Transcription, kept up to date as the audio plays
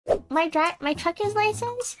my trucker's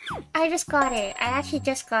license? I just got it. I actually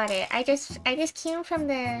just got it. I just came from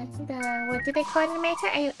the what do they call it in America?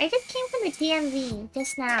 I just came from the DMV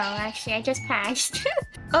just now. Actually, I just passed.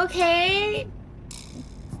 Okay.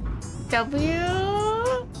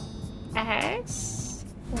 W S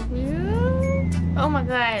W. Oh my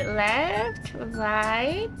god! Left,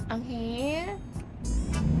 right. Okay.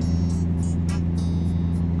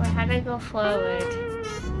 Wait, how do I go forward?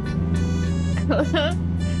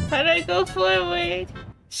 How do I go forward?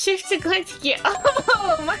 Shift to go to gear.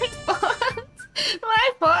 Oh, my fault. My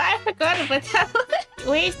fault. I forgot about that one.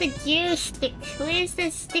 Where's the gear stick? Where's the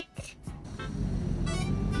stick?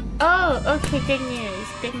 Oh, okay. Good news.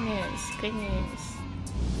 Good news. Good news.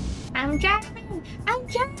 I'm driving. I'm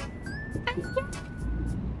driving. I'm driving.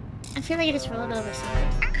 I feel like I just rolled over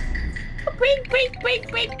something. Brake, brake, brake,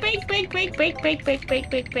 brake, brake, brake, brake, brake, brake, brake, brake,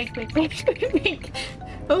 brake, brake, brake, brake, brake.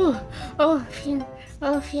 Oh, phew.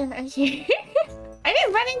 Oh, phew. Okay. I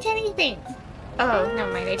didn't run into anything. Oh,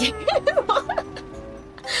 never mind. I didn't.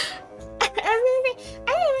 I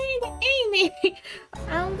didn't run into anything.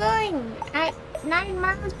 I'm going at 9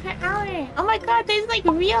 miles per hour. Oh my god, there's like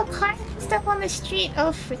real cars and stuff on the street.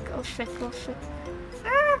 Oh, frick. Oh, frick. Oh, frick.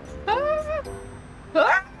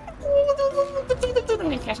 I'm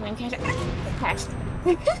gonna crash. I'm gonna crash. I crashed.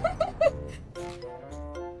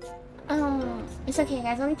 It's okay,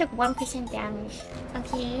 guys. Only took 1% damage.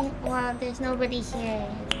 Okay, well, there's nobody here.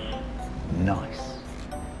 Nice.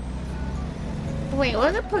 Wait,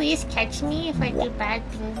 will the police catch me if I do bad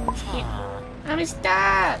things in this game? I'm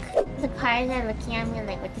stuck! The cars are looking at me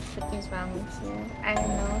like, what the frick is wrong with you? I don't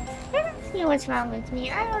know. I don't know what's wrong with me.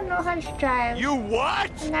 I don't know how to drive. You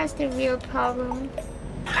what? And that's the real problem.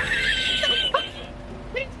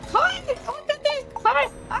 There's cars! Oh my god, there's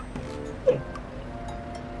cars! Ah.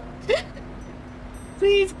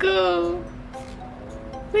 Please go.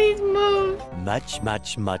 Please move.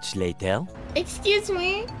 Much later. Excuse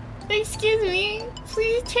me. Excuse me.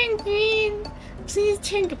 Please turn green. Please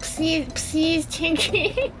turn green.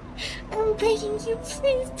 I'm begging you,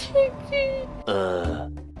 please turn green.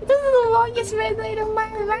 This is the longest red light of my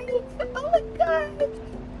life. Oh my god.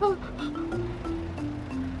 Oh.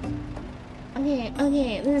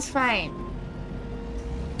 Okay, this is fine.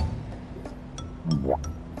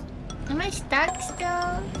 Am I stuck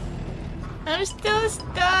still? I'm still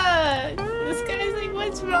stuck. This guy's like,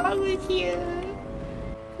 what's wrong with you?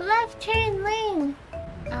 Left turn lane.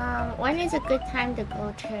 When is a good time to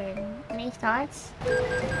go turn? Any thoughts?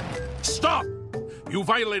 Stop! You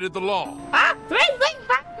violated the law. Ah! Red light!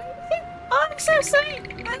 Oh, I'm so sorry.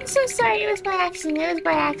 I'm so sorry. It was by accident. It was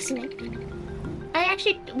by accident. I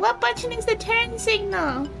actually... What button is the turn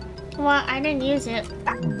signal? Well, I didn't use it.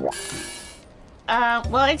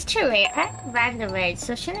 Well, it's too late. I ran the red,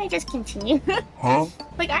 so shouldn't I just continue? Huh?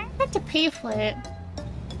 Like, I had to pay for it.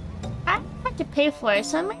 I had to pay for it,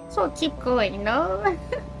 so I might as well keep going, you know?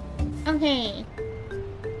 Okay.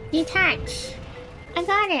 Detach. I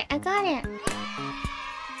got it. I got it.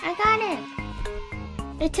 I got it.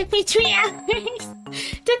 It took me 3 hours.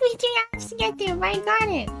 It took me 3 hours to get there, but I got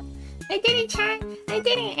it. I did it, chat. I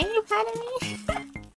did it. Are you proud of me?